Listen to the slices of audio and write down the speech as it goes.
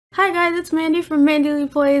Hi guys, it's Mandy from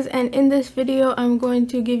MandyleePlays, and in this video I'm going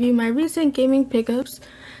to give you my recent gaming pickups.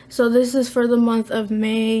 So this is for the month of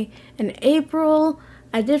May and April.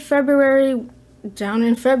 I did February down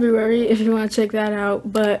in February if you want to check that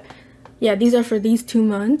out, but yeah, these are for these 2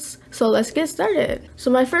 months. So let's get started.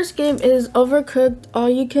 So my first game is Overcooked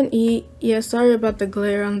All You Can Eat. Yeah, sorry about the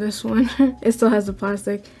glare on this one. It still has the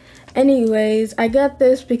plastic. Anyways, I got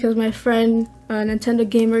this because my friend, Nintendo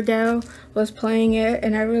Gamer Gal, was playing it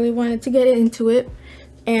and I really wanted to get into it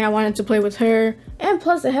and I wanted to play with her, and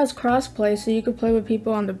plus it has crossplay, so you could play with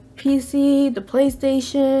people on the PC, the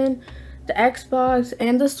PlayStation, the Xbox,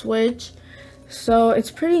 and the Switch. So it's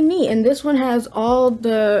pretty neat, and this one has all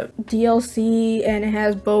the DLC and it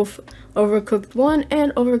has both Overcooked 1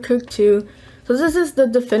 and Overcooked 2. So this is the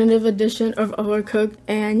definitive edition of Overcooked,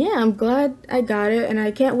 and yeah, I'm glad I got it and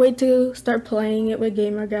I can't wait to start playing it with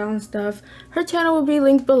Gamer Gal and stuff. Her channel will be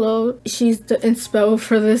linked below. She's the inspo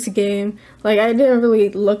for this game. Like, I didn't really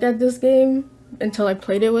look at this game until I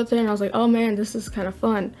played it with her and I was like, oh man, this is kind of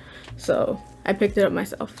fun. So I picked it up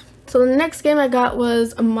myself. So the next game I got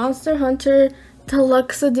was a Monster Hunter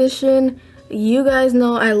Deluxe Edition. You guys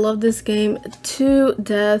know I love this game to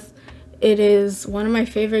death. It is one of my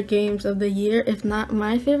favorite games of the year, if not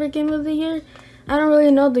my favorite game of the year. I don't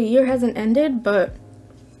really know, the year hasn't ended, but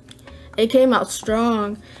it came out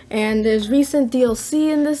strong. And there's recent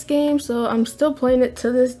DLC in this game, so I'm still playing it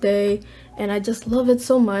to this day, and I just love it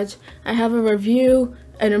so much. I have a review,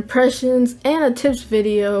 an impressions, and a tips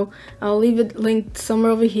video. I'll leave it linked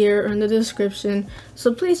somewhere over here or in the description,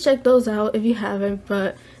 so please check those out if you haven't.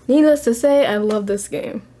 But needless to say, I love this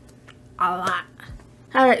game a lot.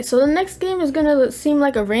 Alright, so the next game is gonna seem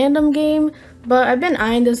like a random game, but I've been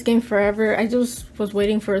eyeing this game forever. I just was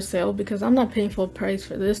waiting for a sale because I'm not paying full price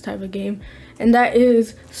for this type of game. And that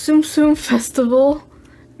is Tsum Tsum Festival.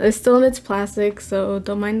 It's still in its plastic, so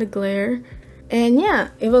don't mind the glare. And yeah,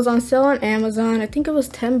 it was on sale on Amazon. I think it was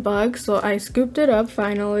 10 bucks, so I scooped it up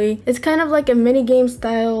finally. It's kind of like a mini game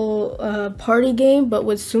style party game, but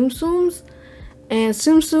with Tsum Tsums. And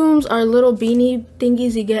Tsum Tsums are little beanie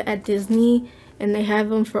thingies you get at Disney, and they have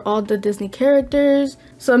them for all the Disney characters.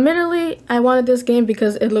 So admittedly, I wanted this game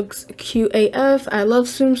because it looks cute AF. I love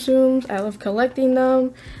Tsum Tsums. I love collecting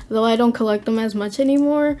them, though I don't collect them as much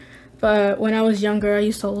anymore. But when I was younger, I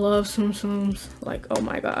used to love Tsum Tsums. Like, oh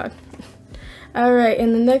my god. Alright,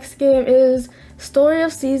 and the next game is Story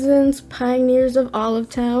of Seasons, Pioneers of Olive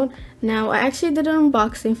Town. Now, I actually did an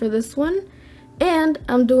unboxing for this one, and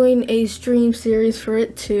I'm doing a stream series for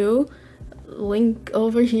it too. Link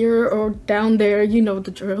over here or down there, you know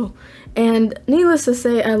the drill. And needless to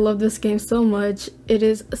say, I love this game so much. It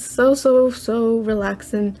is so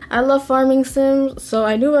relaxing. I love farming sims, so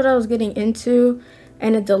I knew what I was getting into,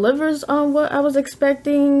 and it delivers on what I was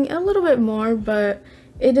expecting, a little bit more, but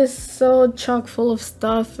it is so chock full of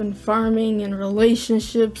stuff and farming and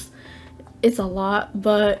relationships. It's a lot,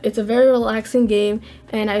 but it's a very relaxing game,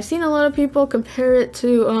 and I've seen a lot of people compare it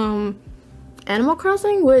to Animal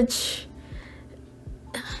Crossing, which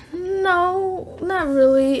no, not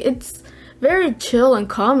really. It's very chill and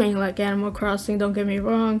calming like Animal Crossing, don't get me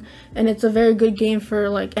wrong, and it's a very good game for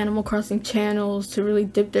like Animal Crossing channels to really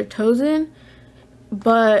dip their toes in,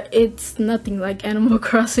 but it's nothing like Animal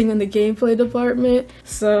Crossing in the gameplay department.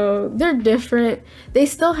 So they're different. They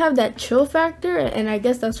still have that chill factor, and I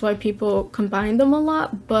guess that's why people combine them a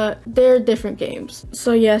lot, but they're different games.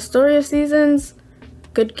 So yeah, Story of Seasons,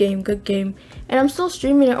 good game. And I'm still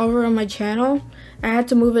streaming it over on my channel. I had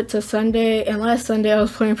to move it to Sunday, and last Sunday I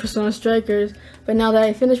was playing Persona Strikers, but now that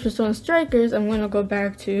I finished Persona Strikers, I'm going to go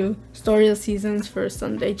back to Story of Seasons for a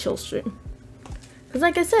Sunday chill stream. Because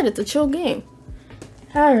like I said, it's a chill game.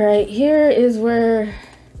 Alright, here is where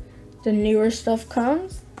the newer stuff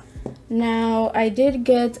comes. Now, I did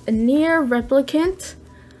get a Nier Replicant.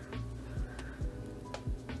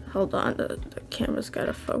 Hold on, the camera's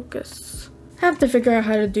gotta focus. I have to figure out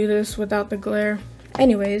how to do this without the glare.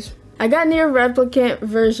 Anyways, I got Nier Replicant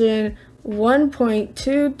version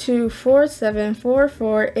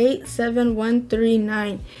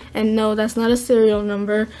 1.22474487139. And no, that's not a serial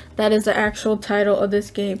number. That is the actual title of this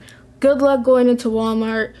game. Good luck going into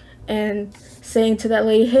Walmart and saying to that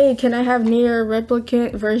lady, hey, can I have Nier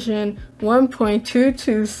Replicant version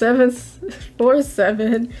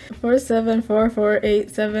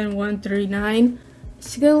 1.22747487139?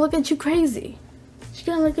 She's gonna look at you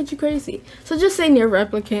crazy. So just say Nier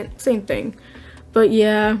Replicant, same thing. But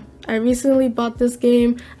yeah, I recently bought this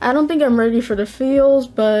game. I don't think I'm ready for the feels,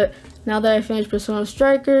 but now that I finished Persona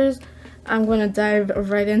Strikers, I'm gonna dive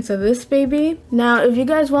right into this baby. Now, if you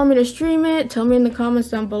guys want me to stream it, tell me in the comments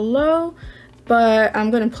down below. but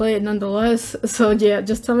I'm gonna play it nonetheless. So yeah,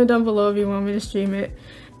 just tell me down below if you want me to stream it.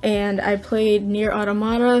 And I played Nier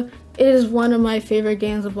Automata. It is one of my favorite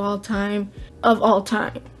games of all time.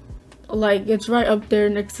 Like, it's right up there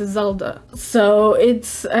next to Zelda. So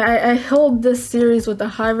I hold this series with a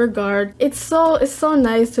high regard. It's so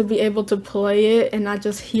nice to be able to play it and not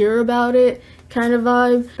just hear about it kind of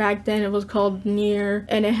vibe. Back then it was called Nier,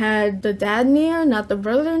 and it had the dad Nier, not the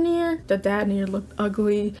brother Nier. The dad Nier looked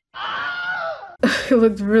ugly. It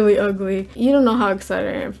looked really ugly. You don't know how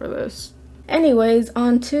excited I am for this. Anyways,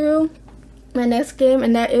 on to my next game,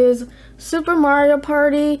 and that is Super Mario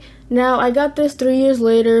Party. Now, I got this 3 years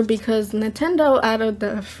later because Nintendo, out of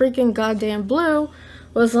the freaking goddamn blue,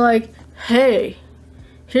 was like, hey,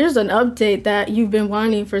 here's an update that you've been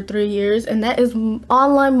wanting for 3 years, and that is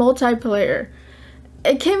online multiplayer.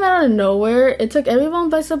 It came out of nowhere. It took everyone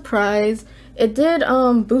by surprise. It did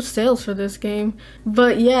boost sales for this game,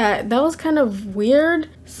 but yeah, that was kind of weird.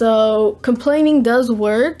 So complaining does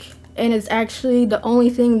work, and it's actually the only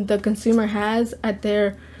thing the consumer has at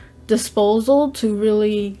their disposal to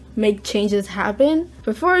really make changes happen.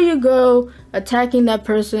 Before you go attacking that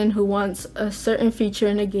person who wants a certain feature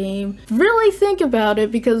in a game, really think about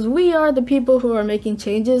it, because we are the people who are making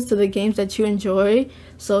changes to the games that you enjoy,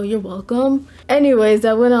 so you're welcome. Anyways,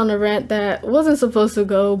 I went on a rant that wasn't supposed to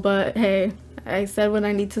go, but hey, I said what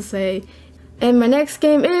I need to say. And my next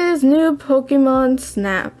game is new Pokemon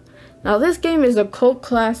Snap. Now, this game is a cult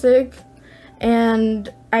classic,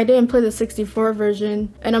 and I didn't play the 64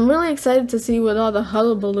 version, and I'm really excited to see what all the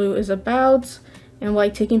hullabaloo is about, and why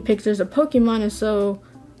taking pictures of Pokemon is so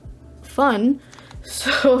fun.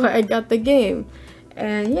 So I got the game,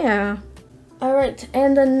 and yeah. Alright,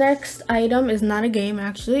 and the next item is not a game,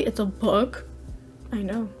 actually, it's a book. I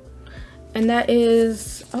know. And that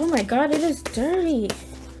is, oh my god, it is dirty.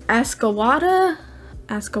 Askawada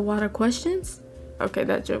questions? Okay,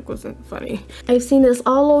 that joke wasn't funny. I've seen this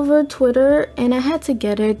all over Twitter, and I had to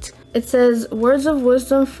get it. It says, words of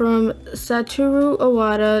wisdom from Satoru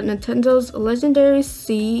Iwata, Nintendo's legendary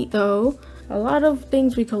CEO. A lot of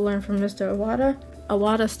things we could learn from Mr. Iwata.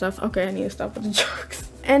 Iwata stuff. Okay, I need to stop with the jokes.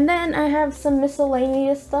 And then I have some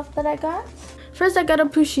miscellaneous stuff that I got. First, I got a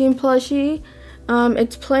Pusheen plushie.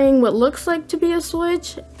 It's playing what looks like to be a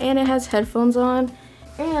Switch, and it has headphones on.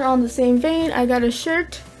 And on the same vein, I got a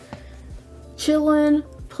shirt. Chillin',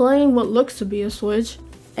 playing what looks to be a Switch,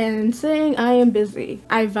 and saying I am busy.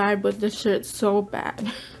 I vibe with this shirt so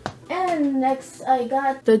bad. And next I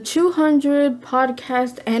got the 200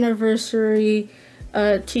 podcast anniversary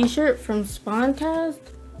t-shirt from Spawncast.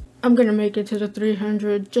 I'm gonna make it to the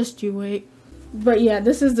 300, just you wait. But yeah,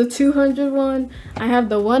 this is the 200 one. I have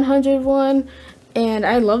the 100 one, and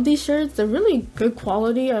I love these shirts. They're really good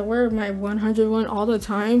quality. I wear my 100 one all the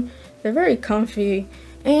time. They're very comfy,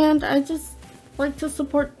 and I just like to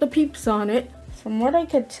support the peeps on it. From what I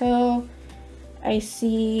could tell, I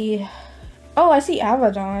see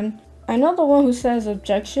Abaddon. I know the one who says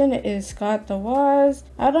objection is Scott the Waz.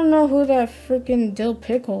 I don't know who that freaking Dill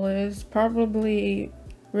Pickle is. Probably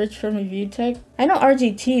Rich from Review Tech. I know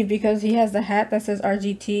RGT because he has the hat that says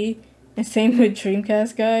RGT. And same with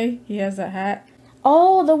Dreamcast guy. He has a hat.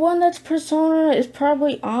 Oh, the one that's Persona is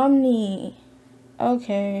probably Omni.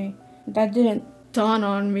 Okay. That didn't dawn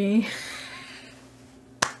on me.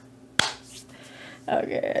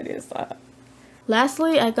 Okay, I need to stop.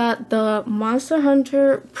 Lastly, I got the Monster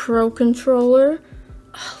Hunter Pro controller.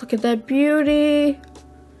 Oh, look at that beauty.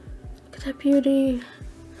 Look at that beauty.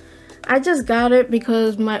 I just got it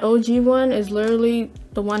because my OG one is literally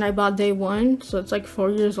the one I bought day one. So it's like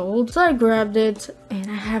 4 years old. So I grabbed it, and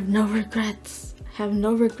I have no regrets. I have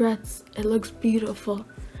no regrets. It looks beautiful.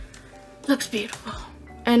 Looks beautiful.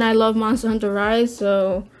 And I love Monster Hunter Rise,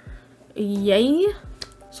 so yay.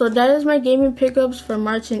 So that is my gaming pickups for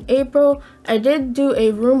March and April. I did do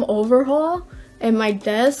a room overhaul, and my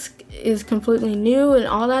desk is completely new and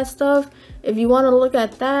all that stuff. If you want to look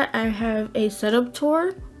at that, I have a setup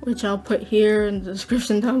tour, which I'll put here in the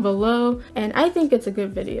description down below. And I think it's a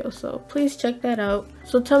good video, so please check that out.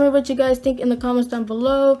 So tell me what you guys think in the comments down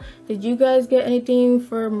below. Did you guys get anything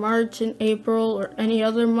for March and April or any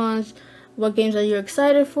other months? What games are you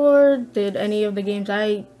excited for? Did any of the games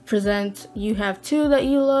I present you have too that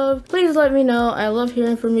you love? Please let me know. I love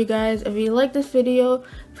hearing from you guys. If you like this video,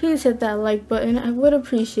 please hit that like button. I would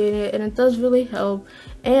appreciate it, and it does really help.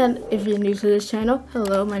 And if you're new to this channel,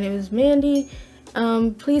 hello, my name is Mandy.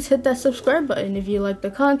 Please hit that subscribe button if you like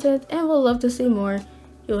the content, and we'll love to see more.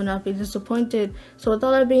 You will not be disappointed. So with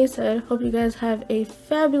all that being said, hope you guys have a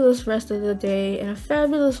fabulous rest of the day and a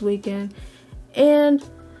fabulous weekend. And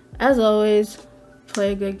as always,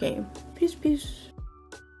 play a good game. Peace, peace.